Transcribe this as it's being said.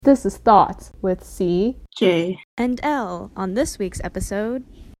This is Thoughts with C, J. and L. On this week's episode,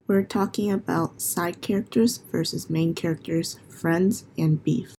 We're talking about side characters versus main characters, friends, and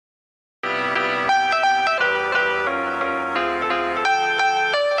beef.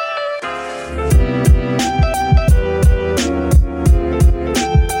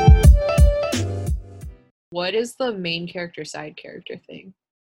 What is the main character, side character thing?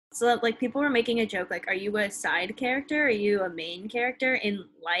 so like people were making a joke like, are you a side character? Are you a main character in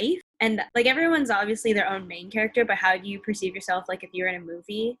life? And like everyone's obviously their own main character, but how do you perceive yourself? Like if you're in a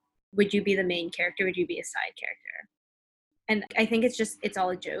movie, would you be the main character? Would you be a side character? And I think it's all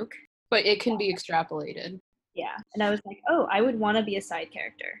a joke. But it can be extrapolated. Yeah. And I was like, oh, I would want to be a side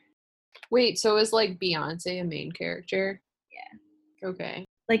character. Wait, so is like Beyonce a main character? Yeah. Okay.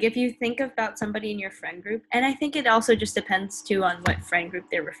 Like if you think about somebody in your friend group, and I think it also just depends too on what friend group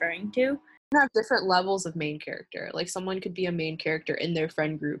they're referring to. You have different levels of main character. Like someone could be a main character in their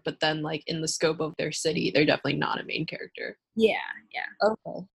friend group, but then like in the scope of their city, they're definitely not a main character. Yeah.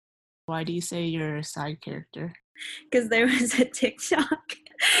 Okay. Why do you say you're a side character? Because there was a TikTok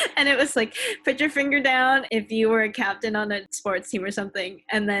and it was like, put your finger down if you were a captain on a sports team or something,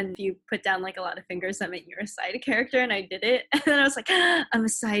 and then if you put down like a lot of fingers, that meant you're a side character. And I did it, and then I was like, I'm a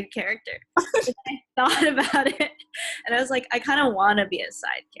side character. And I thought about it, and I was like, I kind of want to be a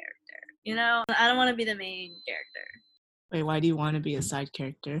side character, you know? I don't want to be the main character. Wait, why do you want to be a side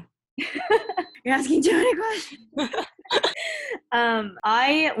character? You're asking too many questions.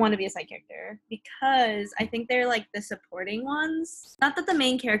 I want to be a side character because I think they're like the supporting ones. Not that the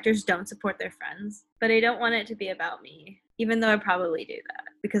main characters don't support their friends, but I don't want it to be about me, even though I probably do that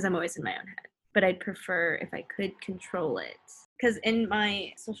because I'm always in my own head. But I'd prefer if I could control it. Because in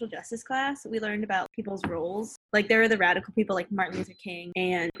my social justice class, we learned about people's roles. Like there are the radical people like Martin Luther King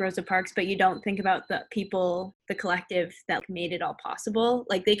and Rosa Parks, but you don't think about the people, the collective that made it all possible.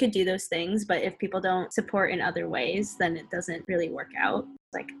 Like they could do those things, but if people don't support in other ways, then it doesn't really work out.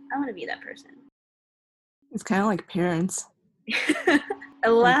 Like, I want to be that person. It's kind of like parents.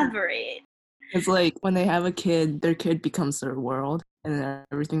 Elaborate. It's like when they have a kid, their kid becomes their world. And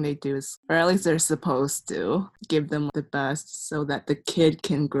everything they do is, or at least they're supposed to, give them the best so that the kid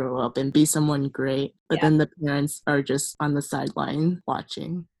can grow up and be someone great. But then the parents are just on the sideline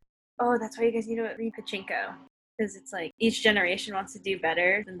watching. Oh, that's why you guys need to read Pachinko. Because it's like each generation wants to do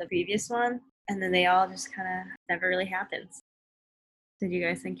better than the previous one. And then they all just kind of never really happens. Did you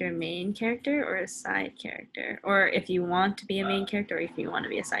guys think you're a main character or a side character? Or if you want to be a main character or if you want to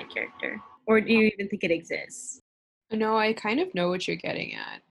be a side character? Or do you even think it exists? No, I kind of know what you're getting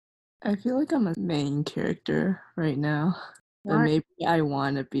at. I feel like I'm a main character right now. But Why? maybe I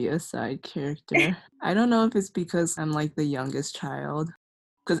want to be a side character. I don't know if it's because I'm like the youngest child.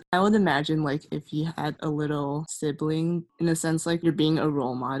 Because I would imagine like if you had a little sibling, in a sense like you're being a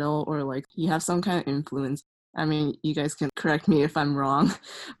role model or like you have some kind of influence. I mean, you guys can correct me if I'm wrong,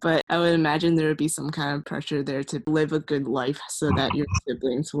 but I would imagine there would be some kind of pressure there to live a good life so that your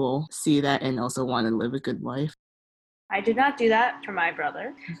siblings will see that and also want to live a good life. I did not do that for my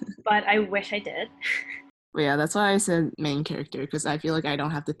brother, but I wish I did. But yeah, that's why I said main character, because I feel like I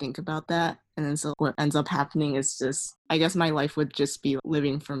don't have to think about that. And then so what ends up happening is just, I guess my life would just be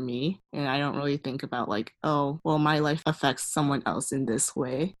living for me. And I don't really think about like, oh, well, my life affects someone else in this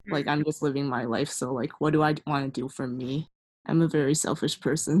way. Like I'm just living my life. So like, what do I want to do for me? I'm a very selfish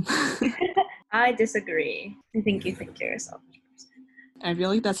person. I disagree. I think you think you're a selfish person. I feel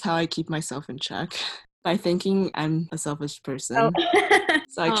like that's how I keep myself in check. By thinking I'm a selfish person. Oh.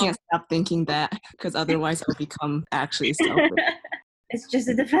 So I can't stop thinking that because otherwise I'll become actually selfish. It's just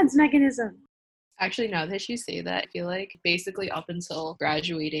a defense mechanism. Actually, now that you say that, I feel like basically up until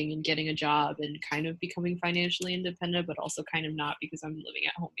graduating and getting a job and kind of becoming financially independent, but also kind of not because I'm living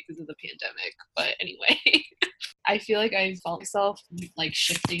at home because of the pandemic. But anyway, I feel like I felt myself like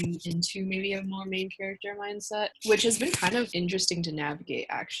shifting into maybe a more main character mindset, which has been kind of interesting to navigate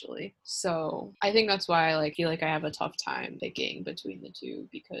actually. So I think that's why I feel like I have a tough time picking between the two,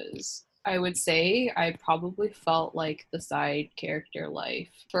 because I would say I probably felt like the side character life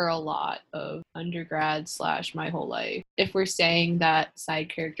for a lot of undergrad / my whole life. If we're saying that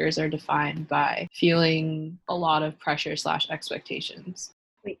side characters are defined by feeling a lot of pressure / expectations.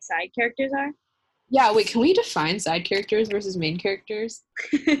 Wait, side characters are? Yeah, wait, can we define side characters versus main characters?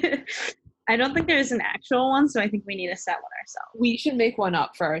 I don't think there's an actual one, so I think we need to set one ourselves. We should make one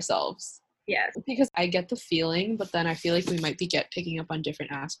up for ourselves. Yes. Because I get the feeling, but then I feel like we might be picking up on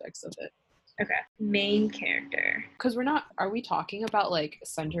different aspects of it. Okay. Main character. Because are we talking about like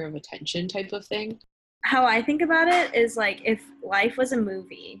center of attention type of thing? How I think about it is like, if life was a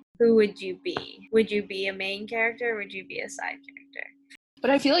movie, who would you be? Would you be a main character or would you be a side character?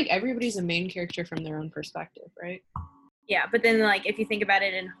 But I feel like everybody's a main character from their own perspective, right? Yeah, but then like if you think about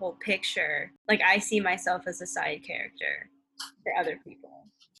it in whole picture, like I see myself as a side character for other people.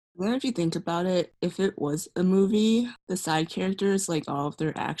 Then if you think about it, if it was a movie, the side characters, like all of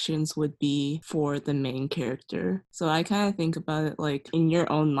their actions would be for the main character. So I kind of think about it like in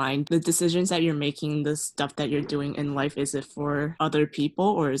your own mind, the decisions that you're making, the stuff that you're doing in life, is it for other people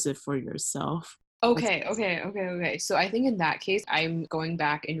or is it for yourself? Okay. So I think in that case, I'm going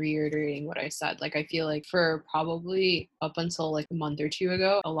back and reiterating what I said. Like, I feel like for probably up until like a month or two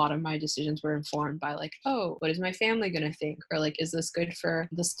ago, a lot of my decisions were informed by like, oh, what is my family going to think? Or like, is this good for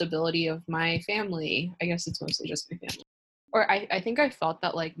the stability of my family? I guess it's mostly just my family. Or I think I felt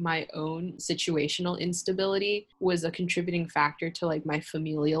that like my own situational instability was a contributing factor to like my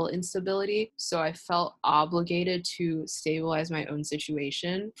familial instability. So I felt obligated to stabilize my own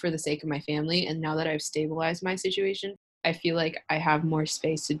situation for the sake of my family. And now that I've stabilized my situation, I feel like I have more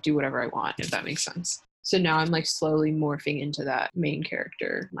space to do whatever I want, if that makes sense. So now I'm like slowly morphing into that main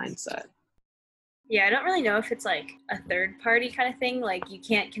character mindset. Yeah, I don't really know if it's like a third party kind of thing. Like you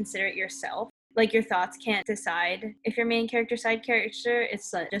can't consider it yourself. Like your thoughts can't decide if you're main character, side character.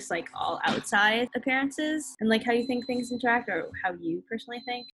 It's just like all outside appearances and like how you think things interact or how you personally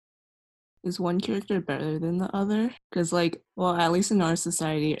think. Is one character better than the other? Because, like, well, at least in our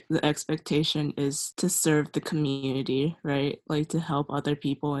society, the expectation is to serve the community, right? Like, to help other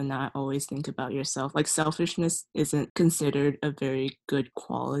people and not always think about yourself. Like, selfishness isn't considered a very good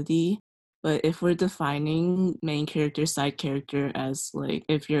quality. But if we're defining main character, side character as, like,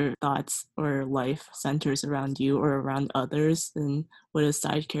 if your thoughts or life centers around you or around others, then would a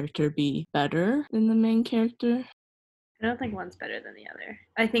side character be better than the main character? I don't think one's better than the other.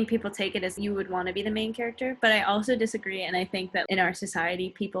 I think people take it as you would want to be the main character, but I also disagree. And I think that in our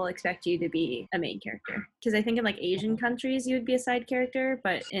society, people expect you to be a main character. Because I think in like Asian countries, you would be a side character,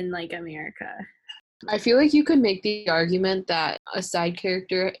 but in like America. I feel like you could make the argument that a side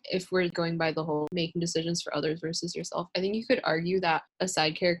character, if we're going by the whole making decisions for others versus yourself, I think you could argue that a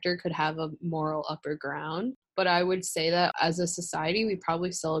side character could have a moral upper ground. But I would say that as a society, we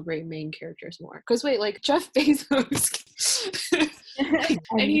probably celebrate main characters more. Because wait, like Jeff Bezos,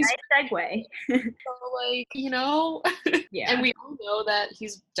 and he's nice segue. like, Yeah. and we all know that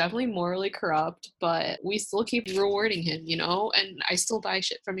he's definitely morally corrupt, but we still keep rewarding him, and I still buy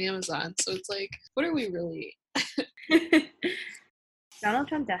shit from Amazon. So it's like, what are we really? Donald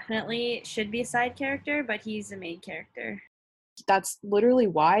Trump definitely should be a side character, but he's a main character. That's literally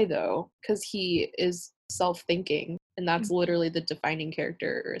why, though, because he is self-thinking, and that's literally the defining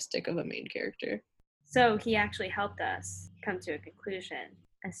characteristic of a main character. So he actually helped us come to a conclusion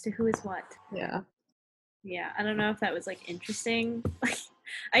as to who is what. Yeah. Yeah, I don't know if that was like interesting.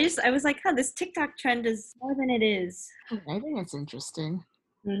 I was like, this TikTok trend is more than it is. I think it's interesting.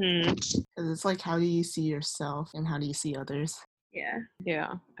 Mm-hmm. Because it's like, how do you see yourself and how do you see others?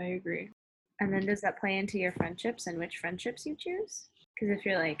 Yeah, I agree. And then does that play into your friendships and which friendships you choose? Because if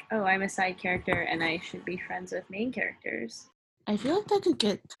you're like, oh, I'm a side character and I should be friends with main characters. I feel like that could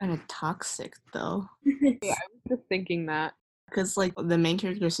get kind of toxic, though. Yeah, I was just thinking that. Because, like, the main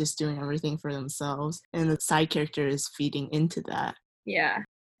character is just doing everything for themselves, and the side character is feeding into that. Yeah.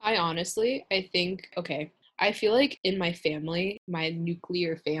 I think, okay, I feel like in my family, my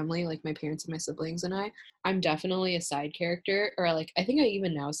nuclear family, like my parents and my siblings and I'm definitely a side character, or like, I think I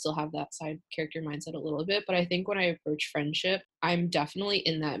even now still have that side character mindset a little bit, but I think when I approach friendship, I'm definitely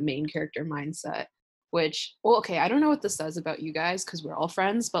in that main character mindset, which, well, okay, I don't know what this says about you guys because we're all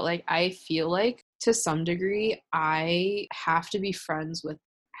friends, but like, I feel like to some degree, I have to be friends with,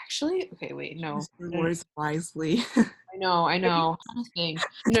 actually, okay, wait, no. Words wisely. I know.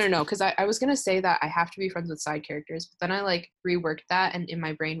 No, because I was going to say that I have to be friends with side characters, but then I like reworked that and in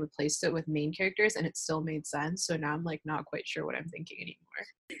my brain replaced it with main characters and it still made sense. So now I'm like not quite sure what I'm thinking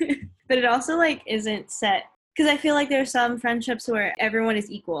anymore. But it also like isn't set, because I feel like there are some friendships where everyone is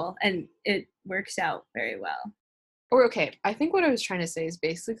equal and it works out very well. Or okay, I think what I was trying to say is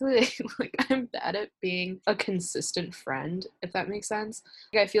basically like I'm bad at being a consistent friend, if that makes sense.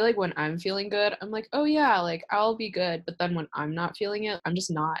 Like I feel like when I'm feeling good, I'm like, oh yeah, like I'll be good. But then when I'm not feeling it, I'm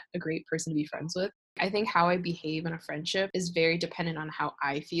just not a great person to be friends with. I think how I behave in a friendship is very dependent on how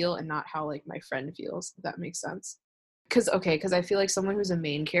I feel and not how like my friend feels, if that makes sense. Because I feel like someone who's a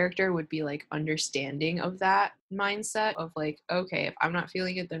main character would be like understanding of that mindset of like, okay, if I'm not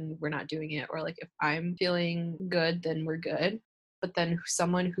feeling it, then we're not doing it. Or like if I'm feeling good, then we're good. But then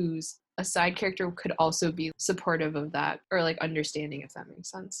someone who's a side character could also be supportive of that or like understanding, if that makes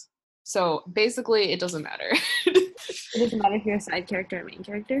sense. So basically, it doesn't matter. It doesn't matter if you're a side character or main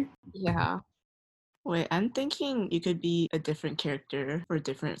character. Yeah. Wait, I'm thinking you could be a different character for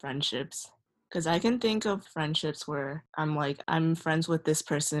different friendships. Because I can think of friendships where I'm like, I'm friends with this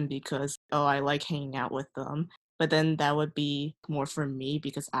person because, oh, I like hanging out with them. But then that would be more for me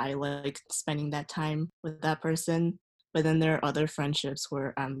because I like spending that time with that person. But then there are other friendships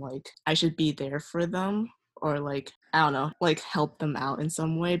where I'm like, I should be there for them or like, I don't know, like help them out in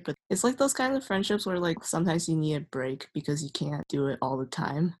some way. But it's like those kind of friendships where like sometimes you need a break because you can't do it all the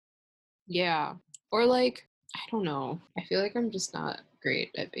time. Yeah. Or like, I don't know. I feel like I'm just not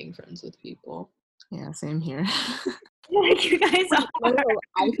great at being friends with people. Yeah, same here. Like you guys Wait, are. no,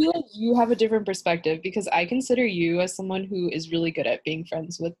 I feel like you have a different perspective because I consider you as someone who is really good at being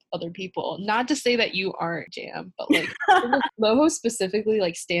friends with other people. Not to say that you aren't, Jam, but like Loho specifically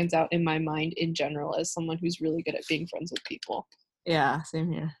like stands out in my mind in general as someone who's really good at being friends with people. Yeah,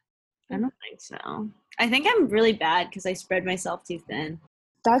 same here. I don't think so. I think I'm really bad because I spread myself too thin.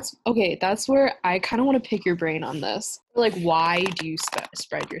 That's okay. That's where I kind of want to pick your brain on this. Like, why do you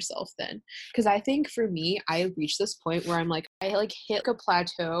spread yourself thin? Because I think for me, I reached this point where I'm like, I like hit a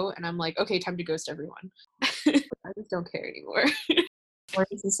plateau and I'm like, okay, time to ghost everyone. I just don't care anymore. Or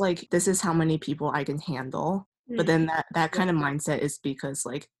it's just like, this is how many people I can handle. But then that kind of mindset is because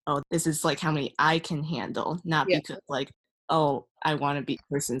like, oh, this is like how many I can handle, not Yeah. because like, oh, I want to be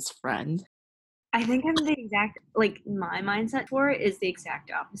a person's friend. I think I'm the exact, like, my mindset for it is the exact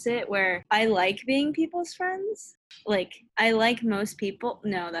opposite, where I like being people's friends. Like, I like most people.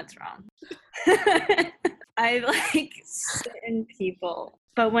 No, that's wrong. I like certain people,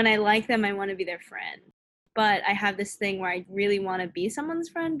 but when I like them, I want to be their friend. But I have this thing where I really want to be someone's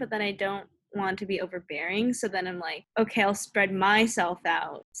friend, but then I don't want to be overbearing. So then I'm like, okay, I'll spread myself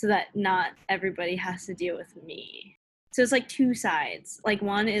out so that not everybody has to deal with me. So it's like two sides. Like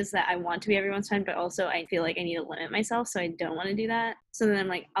one is that I want to be everyone's friend, but also I feel like I need to limit myself, so I don't want to do that. So then I'm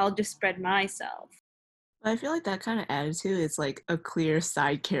like, I'll just spread myself. But I feel like that kind of attitude is like a clear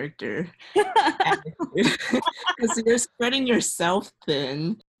side character attitude. Because you're spreading yourself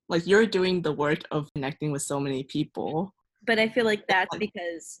thin. Like you're doing the work of connecting with so many people. But I feel like that's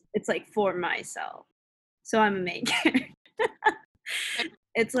because it's like for myself. So I'm a main character.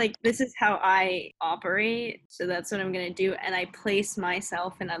 It's like this is how I operate, so that's what I'm gonna do, and I place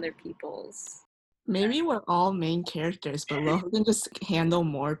myself in other people's. Maybe we're all main characters, but Lo can just handle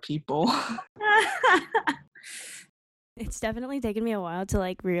more people. It's definitely taken me a while to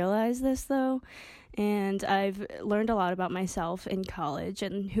like realize this though, and I've learned a lot about myself in college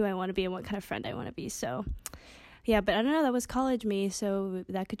and who I want to be and what kind of friend I want to be. So yeah, but I don't know, that was college me, so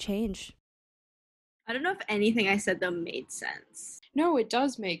that could change. I don't know if anything I said though made sense. No, it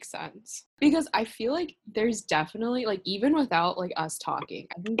does make sense. Because I feel like there's definitely, like, even without, like, us talking,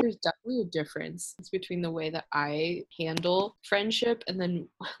 I think there's definitely a difference between the way that I handle friendship and then,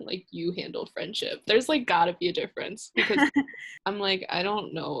 like, you handle friendship. There's, like, gotta be a difference. Because I'm like, I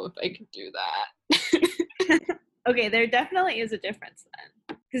don't know if I can do that. Okay, there definitely is a difference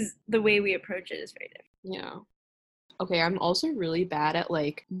then, because the way we approach it is very different. Yeah. Okay, I'm also really bad at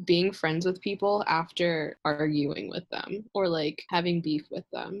like being friends with people after arguing with them or like having beef with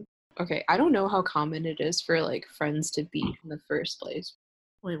them. Okay, I don't know how common it is for like friends to beef in the first place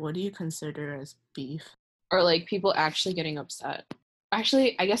Wait, what do you consider as beef? or like people actually getting upset.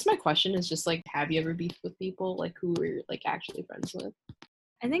 Actually, I guess my question is just like, have you ever beefed with people like who we're like actually friends with?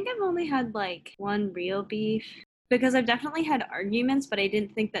 I think I've only had like one real beef because I've definitely had arguments, but I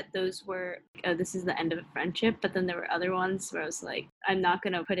didn't think that those were, oh, this is the end of a friendship. But then there were other ones where I was like, I'm not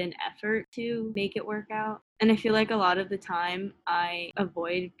going to put in effort to make it work out. And I feel like a lot of the time I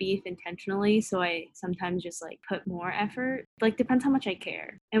avoid beef intentionally. So I sometimes just like put more effort. Like, depends how much I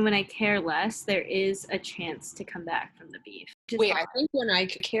care. And when I care less, there is a chance to come back from the beef. Wait, I think when I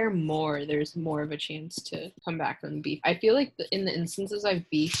care more, there's more of a chance to come back from the beef. I feel like in the instances I've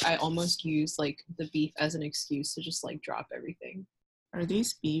beefed, I almost use like the beef as an excuse to just like drop everything. Are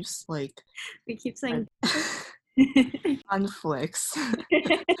these beefs like We keep saying conflicts?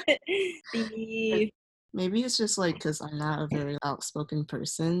 beef. Maybe it's just like because I'm not a very outspoken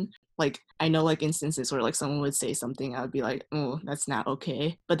person. Like I know like instances where like someone would say something, I would be like, oh, that's not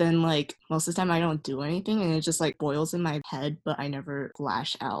okay. But then like most of the time I don't do anything and it just like boils in my head, but I never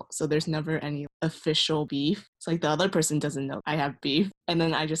lash out. So there's never any official beef. It's like the other person doesn't know I have beef. And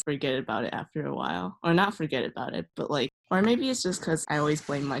then I just forget about it after a while. Or not forget about it, but like, or maybe it's just because I always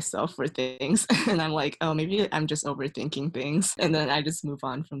blame myself for things. And I'm like, oh, maybe I'm just overthinking things. And then I just move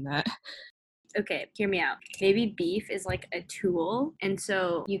on from that. Okay, hear me out. Maybe beef is like a tool, and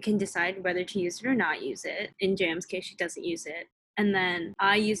so you can decide whether to use it or not use it. In Jam's case, she doesn't use it. And then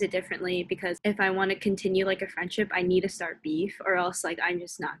I use it differently because if I want to continue like a friendship, I need to start beef, or else like I'm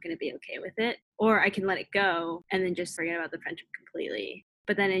just not going to be okay with it. Or I can let it go and then just forget about the friendship completely.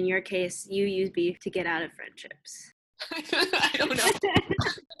 But then in your case, you use beef to get out of friendships. I don't know.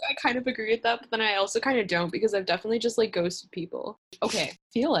 I kind of agree with that, but then I also kind of don't, because I've definitely just like ghosted people. Okay, I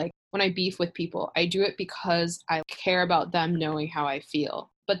feel like when I beef with people, I do it because I care about them knowing how I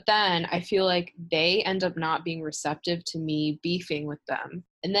feel. But then I feel like they end up not being receptive to me beefing with them.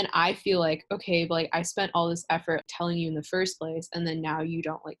 And then I feel like, okay, but like I spent all this effort telling you in the first place, and then now you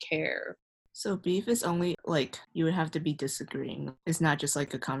don't like care. So beef is only like you would have to be disagreeing. It's not just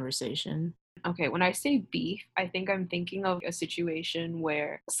like a conversation. Okay, when I say beef, I think I'm thinking of a situation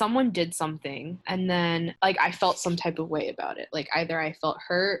where someone did something and then like I felt some type of way about it. Like either I felt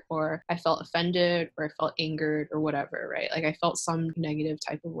hurt or I felt offended or I felt angered or whatever, right? Like I felt some negative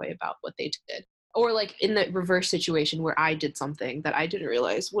type of way about what they did. Or like in the reverse situation where I did something that I didn't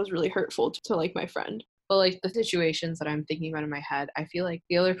realize was really hurtful to like my friend. But like the situations that I'm thinking about in my head, I feel like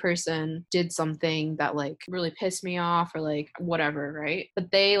the other person did something that like really pissed me off or like whatever, right? But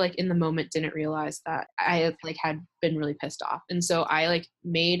they like in the moment didn't realize that I like had been really pissed off. And so I like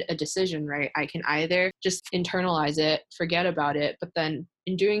made a decision, right? I can either just internalize it, forget about it, but then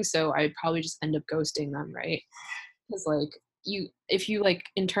in doing so, I'd probably just end up ghosting them, right? Because like if you like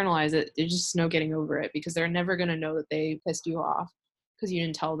internalize it, there's just no getting over it, because they're never going to know that they pissed you off because you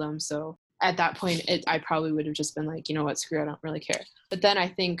didn't tell them. So at that point, I probably would have just been like, you know what, screw it, I don't really care. But then I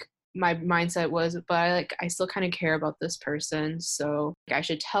think my mindset was, but I still kind of care about this person, so like, I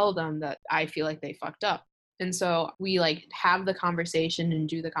should tell them that I feel like they fucked up. And so we like have the conversation and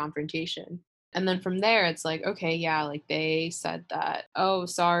do the confrontation. And then from there, it's like, okay, yeah, like they said that, oh,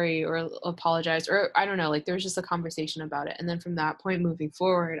 sorry, or apologize, or I don't know, like there was just a conversation about it. And then from that point moving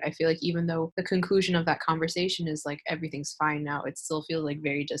forward, I feel like even though the conclusion of that conversation is like everything's fine now, it still feels like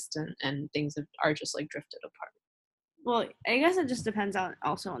very distant and things are just like drifted apart. Well, I guess it just depends on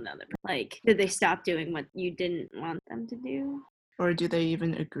also on the other. Like, did they stop doing what you didn't want them to do? Or do they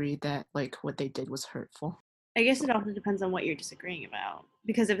even agree that like what they did was hurtful? I guess it also depends on what you're disagreeing about.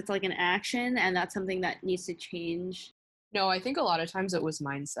 Because if it's like an action and that's something that needs to change. No, I think a lot of times it was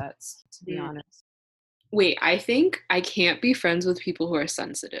mindsets, to be honest. Wait, I think I can't be friends with people who are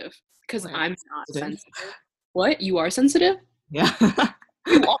sensitive because Wait, I'm not sensitive? sensitive. What? You are sensitive? Yeah.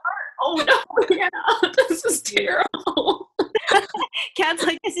 You are? Oh no, yeah. This is terrible. Kat's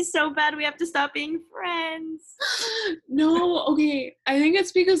like, this is so bad, we have to stop being friends. No, okay. I think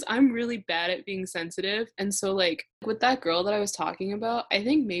it's because I'm really bad at being sensitive. And so, like, with that girl that I was talking about, I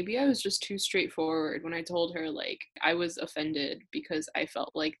think maybe I was just too straightforward when I told her, like, I was offended because I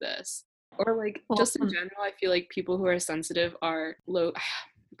felt like this. Or, like, just in general, I feel like people who are sensitive are low.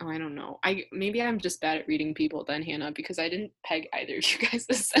 Oh, I don't know. Maybe I'm just bad at reading people then, Hannah, because I didn't peg either of you guys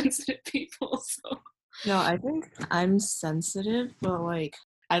as sensitive people. So. No, I think I'm sensitive, but like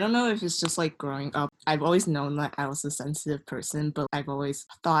I don't know if it's just like growing up. I've always known that I was a sensitive person, but I've always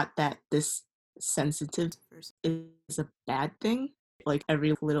thought that this sensitive person is a bad thing. Like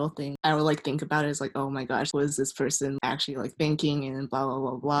every little thing I would like think about it is like, oh my gosh, what is this person actually like thinking and blah blah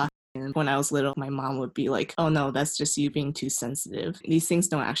blah blah. And when I was little, my mom would be like, oh no, that's just you being too sensitive. These things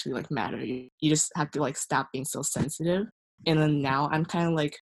don't actually like matter. You just have to like stop being so sensitive. And then now I'm kind of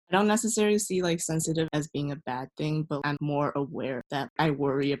like, I don't necessarily see like sensitive as being a bad thing, but I'm more aware that I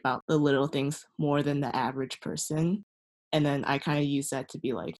worry about the little things more than the average person. And then I kind of use that to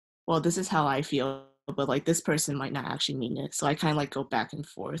be like, well, this is how I feel, but like this person might not actually mean it. So I kind of like go back and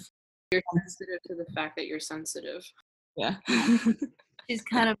forth. You're sensitive to the fact that you're sensitive. Yeah. She's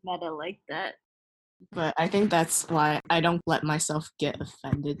kind of meta like that. But I think that's why I don't let myself get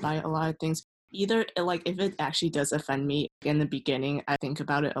offended by a lot of things. Either like if it actually does offend me in the beginning, I think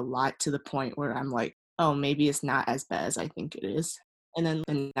about it a lot to the point where I'm like, oh, maybe it's not as bad as I think it is. And then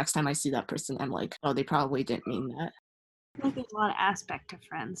the next time I see that person, I'm like, oh, they probably didn't mean that. I think there's a lot of aspect to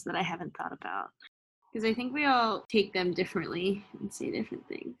friends that I haven't thought about. Because I think we all take them differently and say different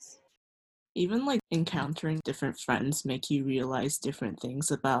things. Even like encountering different friends make you realize different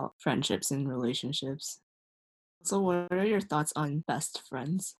things about friendships and relationships. So what are your thoughts on best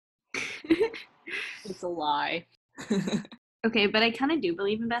friends? It's a lie. Okay, but I kind of do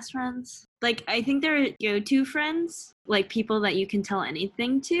believe in best friends. Like, I think they're go-to friends, like people that you can tell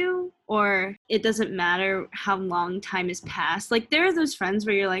anything to, or it doesn't matter how long time has passed. Like, there are those friends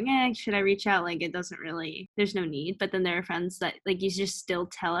where you're like, should I reach out? Like, it doesn't really, there's no need. But then there are friends that, like, you just still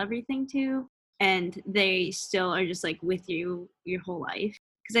tell everything to, and they still are just, like, with you your whole life.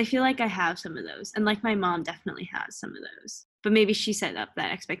 Because I feel like I have some of those. And, like, my mom definitely has some of those. But maybe she set up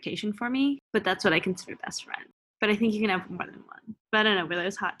that expectation for me. But that's what I consider best friend. But I think you can have more than one. But I don't know, were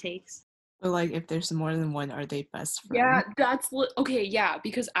those hot takes? But like, if there's more than one, are they best friends? Yeah, okay, yeah,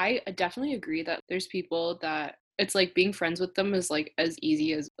 because I definitely agree that there's people that it's like being friends with them is like as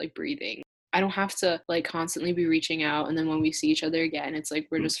easy as like breathing. I don't have to like constantly be reaching out, and then when we see each other again, it's like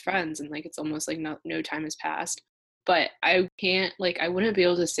we're just friends, and like it's almost like no time has passed. But I can't, like, I wouldn't be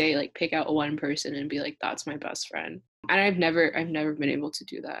able to say like pick out one person and be like that's my best friend. And I've never been able to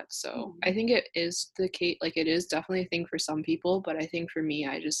do that. So I think it is the case, like it is definitely a thing for some people, but I think for me,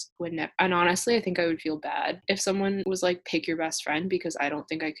 I just would never. And honestly, I think I would feel bad if someone was like pick your best friend, because I don't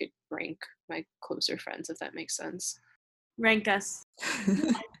think I could rank my closer friends, if that makes sense. Rank us.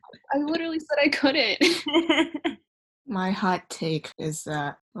 I literally said I couldn't. My hot take is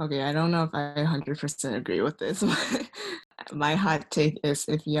that, okay, I don't know if I 100% agree with this, but my hot take is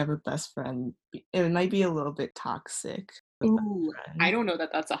if you have a best friend, it might be a little bit toxic. Ooh, I don't know that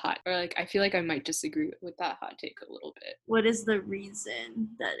that's a hot, or like I feel like I might disagree with that hot take a little bit. What is the reason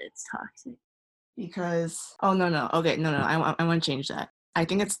that it's toxic? Because, oh, no, okay, no, I want to change that. I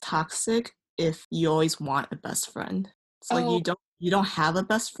think it's toxic if you always want a best friend. It's like you don't have a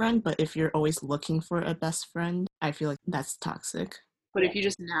best friend, but if you're always looking for a best friend, I feel like that's toxic. But if you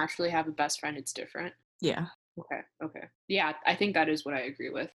just naturally have a best friend, it's different. Yeah. Okay. Yeah, I think that is what I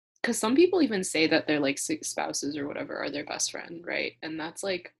agree with. Because some people even say that their like spouses or whatever are their best friend, right? And that's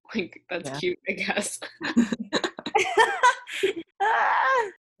like that's Yeah. cute, I guess.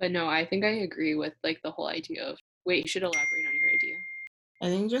 But no, I think I agree with like the whole idea of, wait, you should elaborate on your idea. I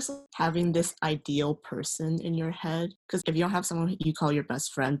think just having this ideal person in your head, because if you don't have someone you call your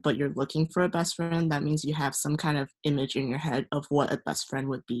best friend, but you're looking for a best friend, that means you have some kind of image in your head of what a best friend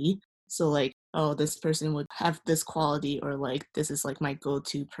would be. So like, oh, this person would have this quality, or like, this is like my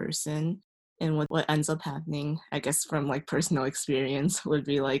go-to person. And what ends up happening, I guess from like personal experience, would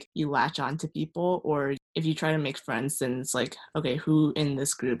be like you latch on to people, or if you try to make friends, then it's like, okay, who in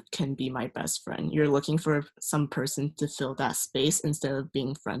this group can be my best friend? You're looking for some person to fill that space instead of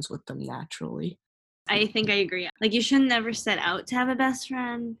being friends with them naturally. I think I agree. Like you should never set out to have a best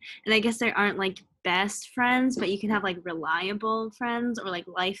friend. And I guess there aren't like best friends, but you can have like reliable friends or like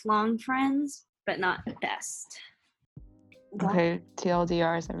lifelong friends, but not best. Okay,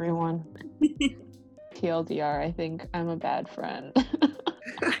 TLDRs, everyone. TLDR, I think I'm a bad friend.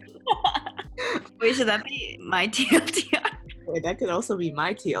 Wait, should that be my TLDR? Wait, that could also be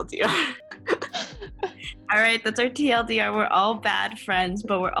my TLDR. All right, that's our TLDR. We're all bad friends,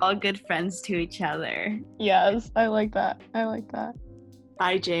 but we're all good friends to each other. Yes, I like that.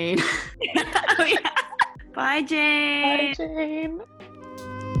 Bye, Jane. Oh, yeah. Bye, Jane. Bye, Jane.